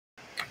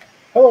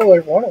Hello,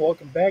 everyone, and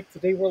welcome back.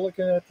 Today we're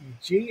looking at the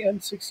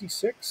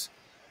JN66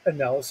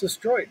 Analysis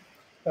Droid.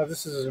 Now,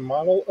 this is a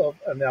model of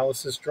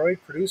Analysis Droid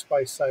produced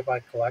by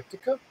Cybot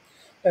Galactica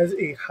as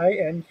a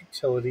high-end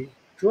utility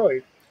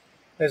droid.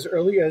 As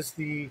early as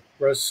the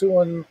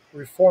Rasuan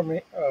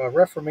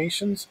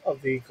reformations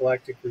of the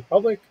Galactic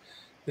Republic,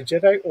 the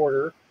Jedi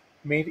Order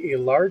made a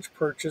large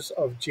purchase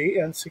of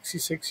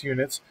JN66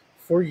 units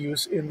for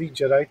use in the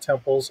Jedi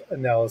Temple's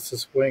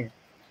Analysis Wing.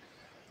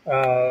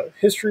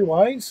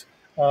 History-wise,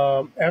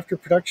 after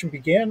production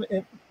began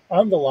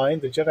on the line,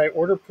 the Jedi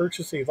Order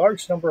purchased a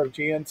large number of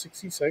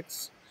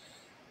JN66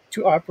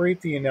 to operate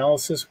the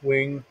analysis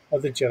wing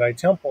of the Jedi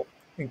Temple,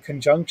 in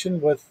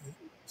conjunction with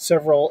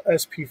several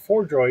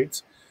SP4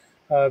 droids.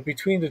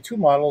 Between the two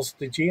models,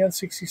 the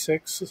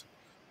JN66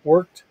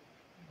 worked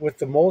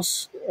with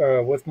most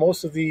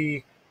of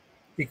the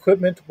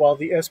equipment, while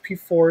the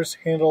SP4s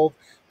handled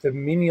the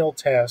menial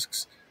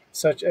tasks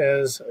such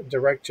as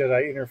direct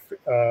Jedi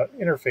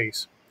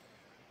interface.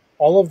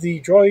 All of the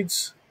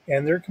droids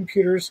and their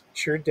computers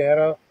shared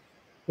data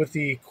with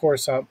the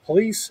Coruscant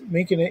police,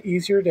 making it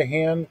easier to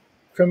hand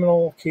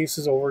criminal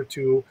cases over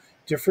to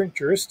different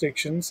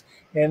jurisdictions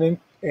and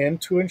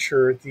to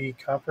ensure the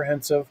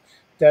comprehensive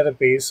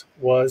database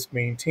was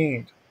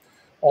maintained.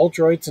 All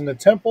droids in the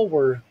temple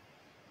were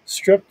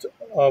stripped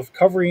of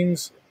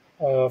coverings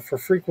for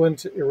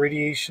frequent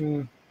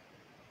irradiation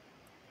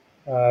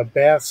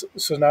baths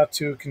so not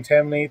to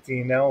contaminate the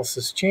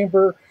analysis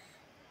chamber.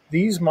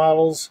 These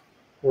models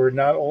were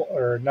not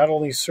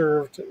only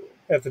served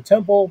at the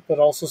temple, but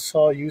also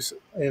saw use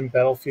in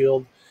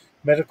battlefield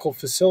medical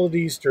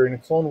facilities during the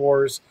Clone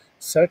Wars,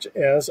 such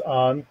as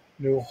on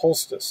New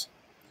Holstis.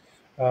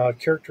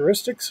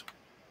 Characteristics: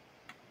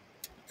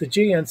 the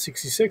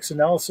GN66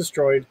 analysis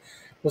droid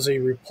was a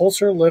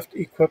repulsor lift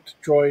equipped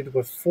droid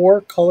with four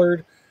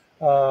colored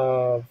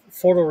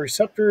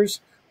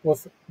photoreceptors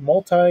with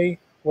multi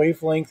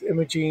wavelength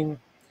imaging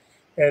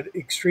at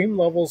extreme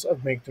levels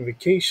of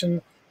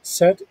magnification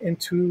set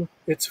into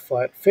its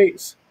flat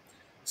face.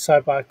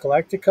 Cybot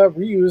Galactica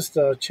reused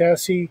the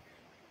chassis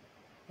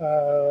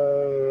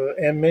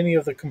and many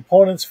of the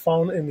components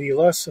found in the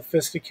less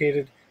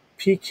sophisticated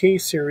PK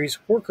series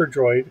worker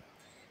droid,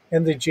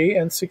 and the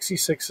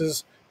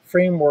JN66's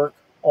framework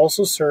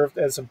also served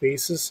as a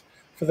basis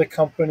for the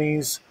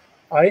company's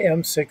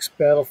IM6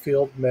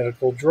 battlefield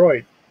medical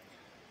droid.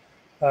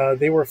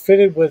 They were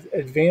fitted with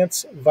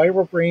advanced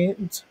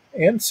vibrobrains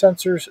and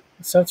sensor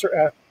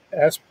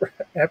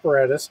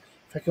apparatus,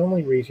 if I can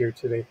only read here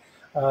today,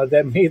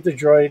 that made the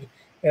droid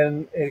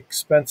an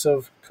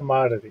expensive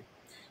commodity.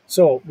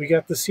 So we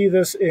got to see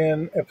this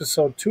in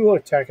Episode 2,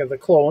 Attack of the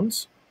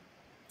Clones,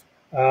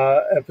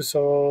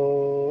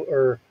 episode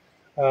or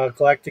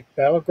Galactic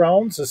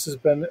Battlegrounds. This has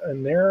been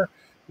in their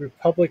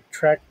Republic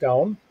track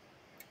down.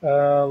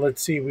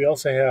 Let's see, we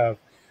also have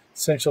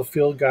Essential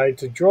Field Guide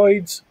to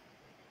Droids,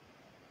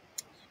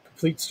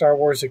 Complete Star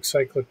Wars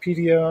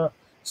Encyclopedia,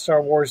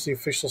 Star Wars: The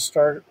Official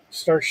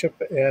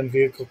Starship and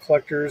Vehicle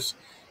Collectors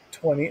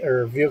 20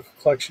 or Vehicle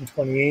Collection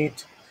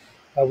 28.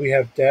 We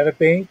have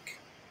Databank,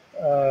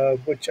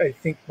 which I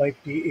think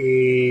might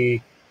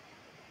be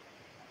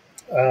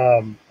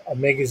a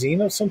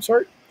magazine of some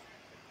sort.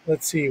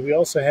 Let's see. We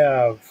also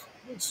have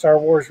Star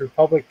Wars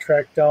Republic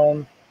Track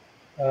Down,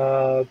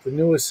 the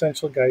new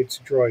Essential Guide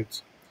to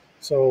Droids.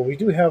 So we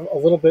do have a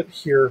little bit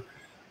here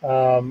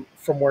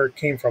from where it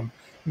came from.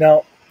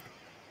 Now,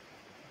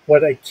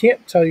 what I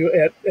can't tell you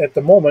at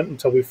the moment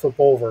until we flip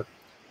over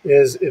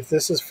is if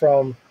this is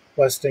from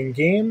West End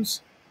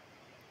Games,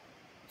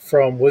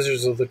 from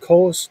Wizards of the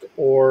Coast,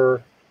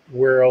 or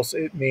where else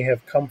it may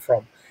have come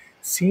from.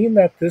 Seeing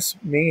that this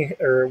may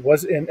or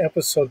was in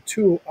episode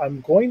 2,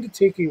 I'm going to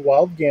take a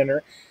wild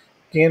gander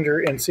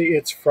and say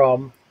it's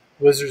from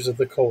Wizards of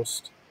the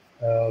Coast.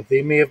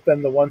 They may have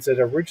been the ones that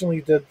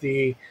originally did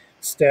the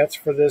stats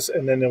for this,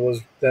 and then it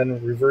was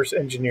then reverse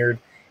engineered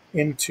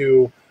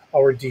into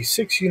our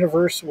D6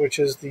 universe, which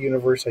is the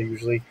universe I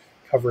usually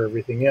cover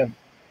everything in.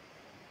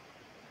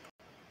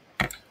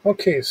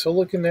 Okay, so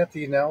looking at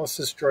the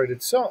analysis droid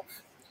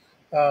itself,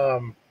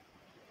 um,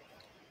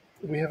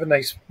 we have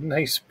a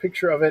nice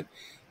picture of it,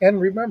 and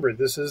remember,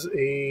 this is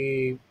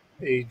a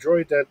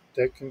droid that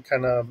can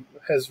kind of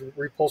has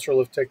repulsor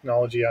lift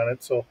technology on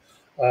it. So,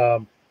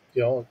 of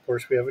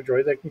course, we have a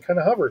droid that can kind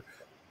of hover,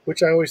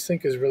 which I always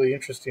think is really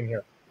interesting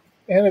here,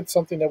 and it's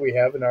something that we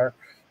have in our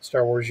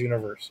Star Wars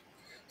universe.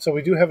 So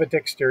we do have a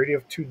dexterity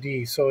of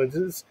 2D. So it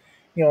is,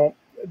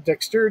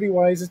 dexterity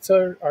wise, it's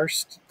our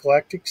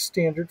galactic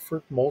standard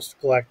for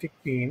most galactic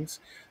beings.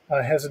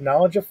 Has a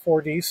knowledge of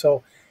 4D,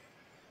 so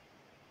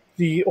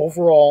the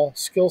overall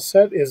skill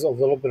set is a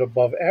little bit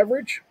above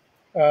average,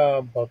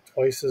 about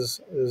twice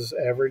as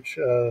average.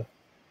 You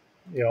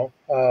know,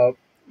 uh,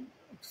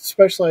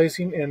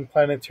 Specializing in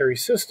planetary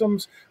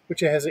systems,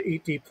 which it has an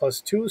 8D plus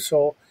 2.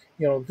 So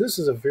this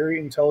is a very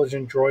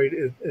intelligent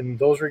droid in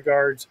those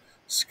regards.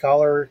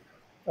 Scholar.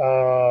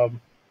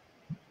 Um,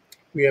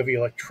 we have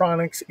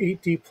electronics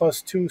 8D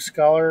plus 2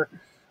 scholar.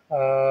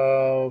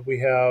 We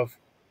have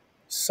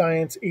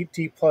science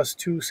 8D plus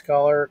 2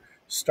 scholar,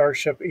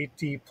 Starship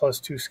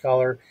 8D+2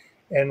 Scholar,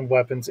 and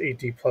Weapons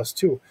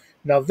 8D+2.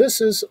 Now, this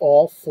is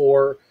all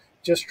for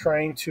just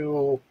trying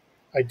to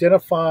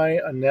identify,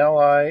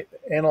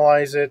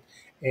 analyze it,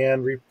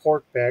 and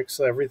report back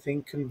so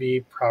everything can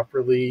be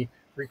properly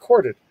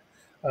recorded.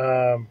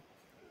 Um,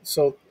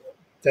 so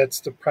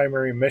that's the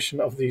primary mission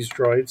of these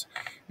droids,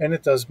 and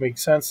it does make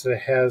sense that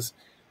it has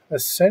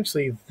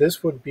essentially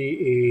this would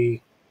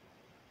be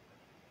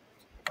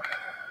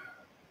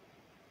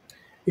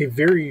a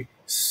very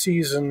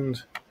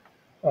seasoned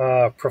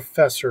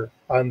professor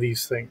on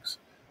these things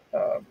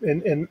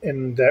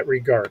in that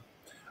regard.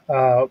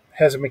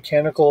 Has a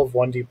mechanical of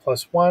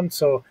 1D+1,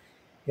 so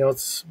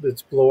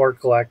it's below our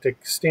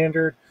galactic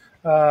standard.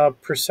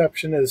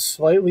 Perception is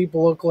slightly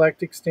below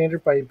galactic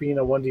standard by being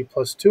a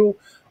 1D+2,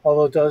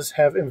 although it does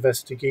have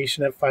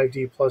investigation at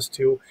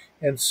 5D+2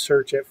 and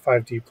search at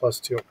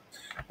 5D+2.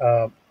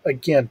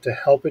 Again, to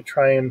help it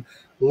try and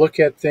look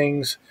at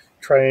things,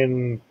 try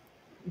and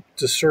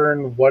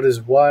discern what is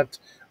what,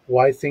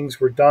 why things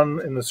were done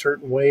in a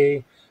certain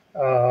way,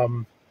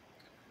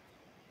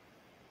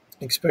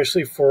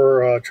 especially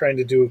for trying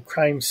to do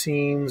crime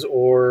scenes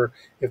or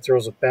if there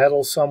was a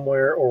battle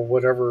somewhere or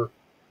whatever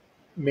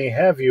may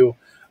have you,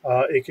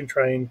 it can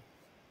try and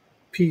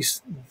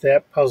piece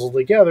that puzzle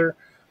together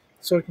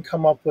so it can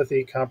come up with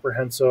a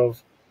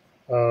comprehensive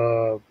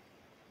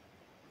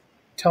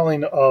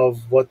telling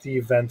of what the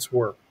events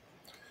were.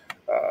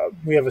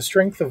 We have a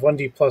strength of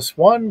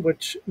 1D+1,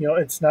 which,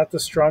 it's not the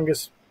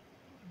strongest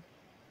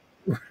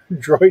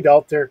droid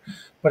out there,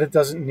 but it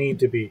doesn't need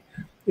to be.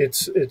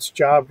 Its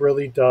job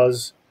really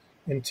does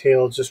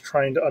entail just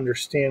trying to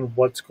understand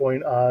what's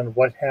going on,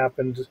 what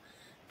happened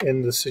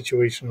in the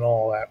situation, and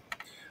all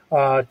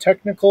that.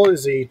 Technical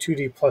is a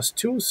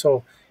 2D+2,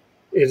 so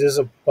it is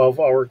above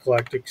our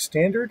galactic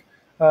standard.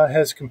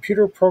 Has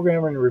computer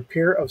program and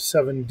repair of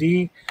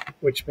 7D,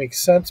 which makes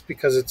sense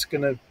because it's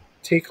going to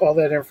take all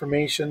that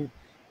information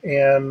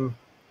and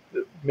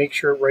make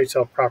sure it writes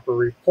out proper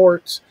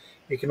reports.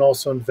 It can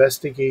also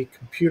investigate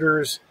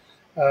computers,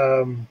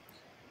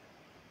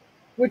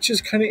 which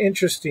is kind of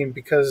interesting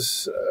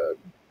because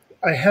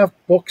I have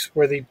books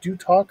where they do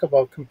talk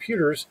about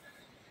computers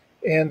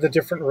and the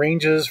different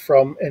ranges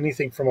from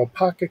anything from a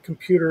pocket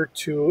computer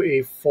to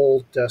a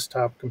full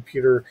desktop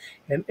computer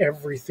and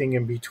everything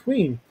in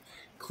between,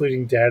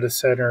 including data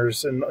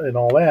centers and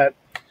all that.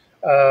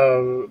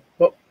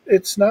 But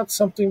it's not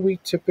something we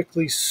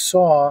typically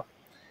saw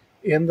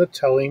in the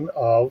telling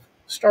of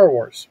Star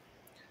Wars.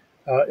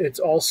 It's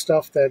all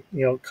stuff that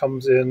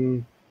comes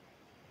in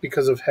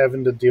because of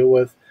having to deal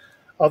with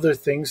other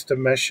things to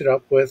mesh it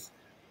up with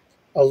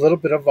a little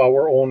bit of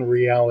our own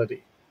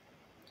reality.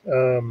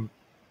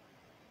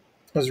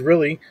 Because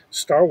really,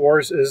 Star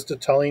Wars is the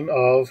telling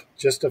of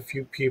just a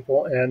few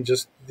people and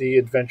just the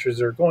adventures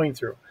they're going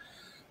through.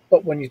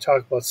 But when you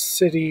talk about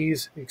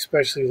cities,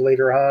 especially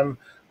later on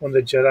when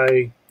the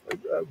Jedi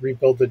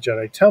rebuild the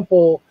Jedi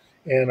Temple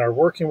and are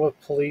working with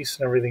police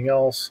and everything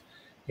else,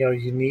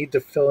 you need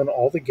to fill in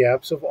all the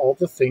gaps of all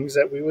the things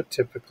that we would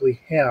typically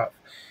have.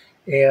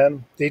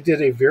 And they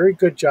did a very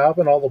good job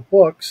in all the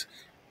books.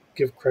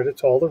 Give credit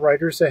to all the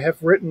writers that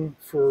have written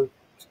for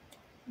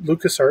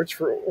LucasArts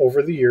for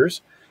over the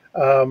years,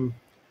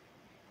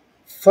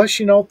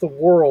 fleshing out the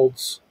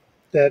worlds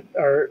that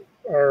are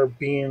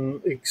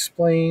being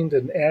explained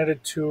and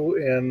added to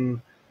and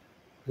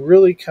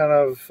really kind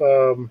of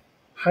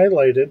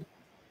highlighted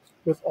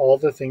with all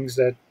the things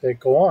that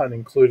go on,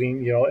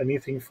 including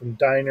anything from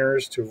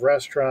diners to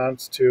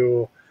restaurants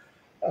to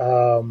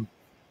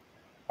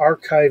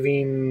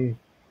archiving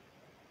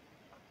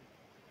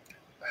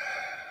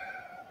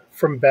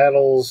from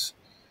battles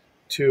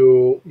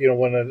to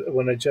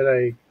when a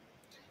Jedi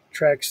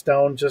tracks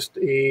down just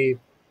a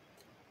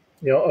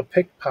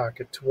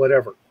pickpocket to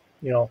whatever.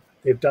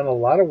 They've done a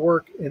lot of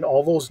work in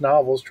all those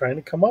novels trying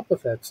to come up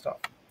with that stuff.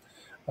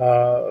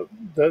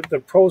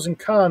 The pros and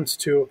cons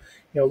to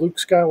Luke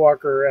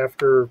Skywalker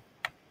after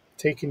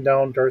taking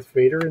down Darth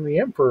Vader and the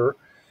Emperor,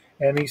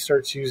 and he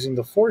starts using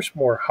the Force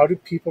more. How do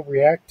people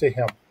react to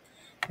him?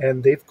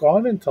 And they've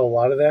gone into a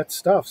lot of that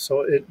stuff.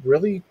 So it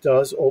really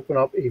does open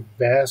up a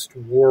vast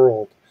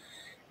world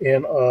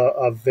and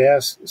a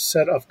vast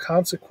set of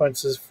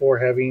consequences for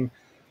having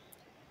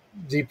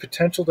the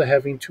potential to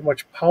having too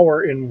much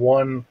power in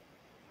one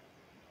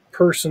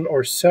person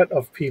or set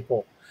of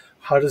people.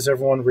 How does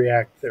everyone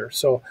react there?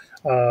 So,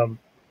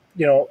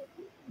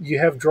 you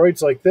have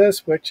droids like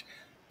this, which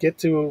get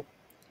to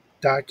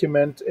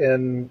document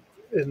and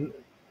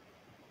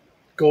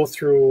go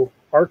through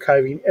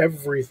archiving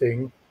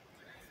everything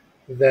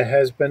that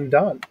has been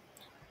done.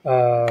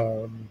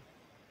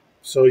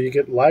 So you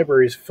get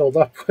libraries filled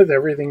up with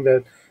everything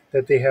that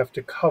they have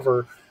to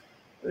cover,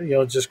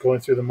 just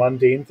going through the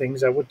mundane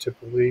things that would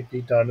typically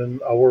be done in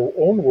our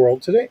own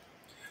world today.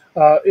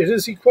 It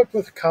is equipped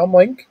with a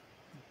comlink.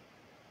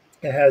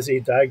 It has a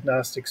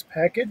diagnostics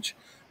package.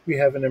 We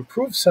have an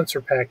improved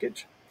sensor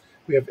package.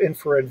 We have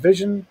infrared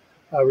vision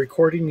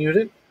recording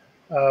unit,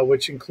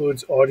 which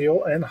includes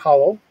audio and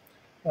holo.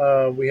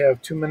 We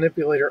have 2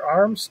 manipulator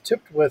arms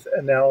tipped with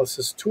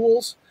analysis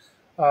tools,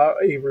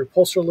 a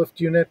repulsor lift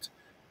unit,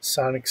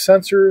 sonic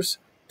sensors,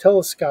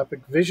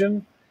 telescopic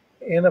vision,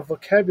 and a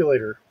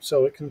vocabulator,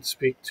 so it can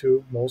speak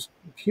to most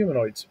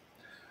humanoids.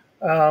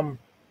 Um,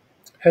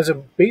 has a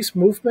base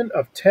movement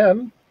of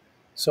 10,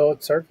 so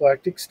it's our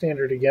galactic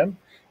standard again,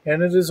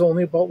 and it is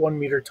only about 1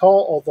 meter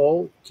tall,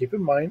 although keep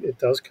in mind it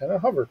does kind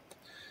of hover.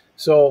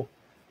 So,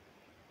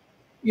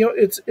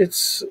 it's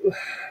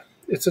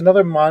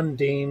another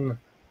mundane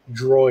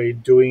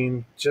droid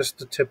doing just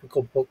the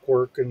typical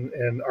bookwork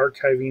and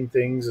archiving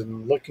things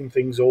and looking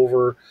things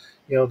over.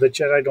 The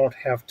Jedi don't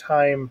have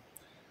time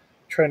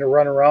trying to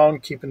run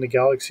around keeping the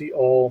galaxy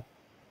all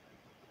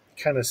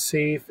kind of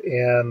safe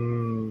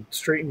and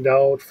straightened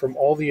out from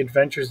all the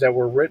adventures that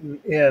were written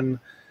in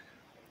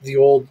the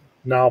old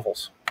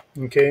novels.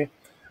 Okay.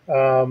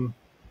 Um,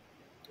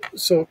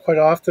 so quite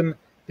often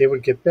they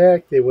would get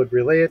back, they would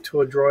relay it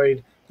to a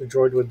droid. The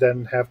droid would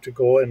then have to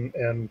go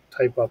and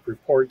type up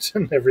reports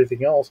and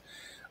everything else.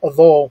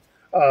 Although,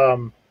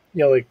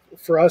 like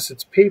for us,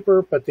 it's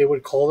paper, but they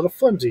would call it a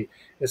flimsy.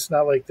 It's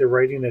not like they're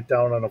writing it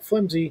down on a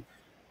flimsy.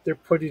 They're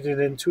putting it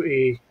into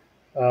a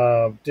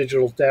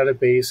digital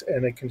database,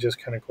 and it can just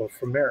kind of go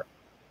from there.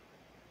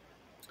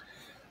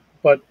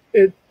 But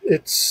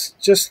it's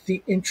just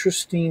the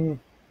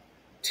interesting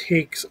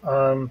takes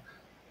on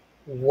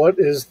what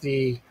is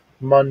the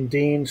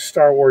mundane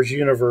Star Wars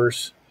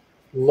universe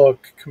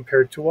look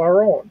compared to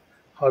our own?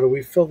 How do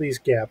we fill these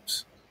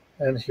gaps?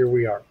 And here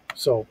we are.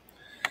 So,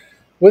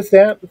 with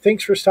that,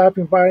 thanks for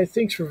stopping by.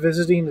 Thanks for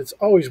visiting. It's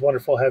always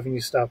wonderful having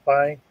you stop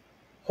by.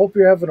 Hope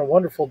you're having a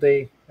wonderful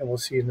day, and we'll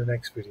see you in the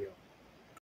next video.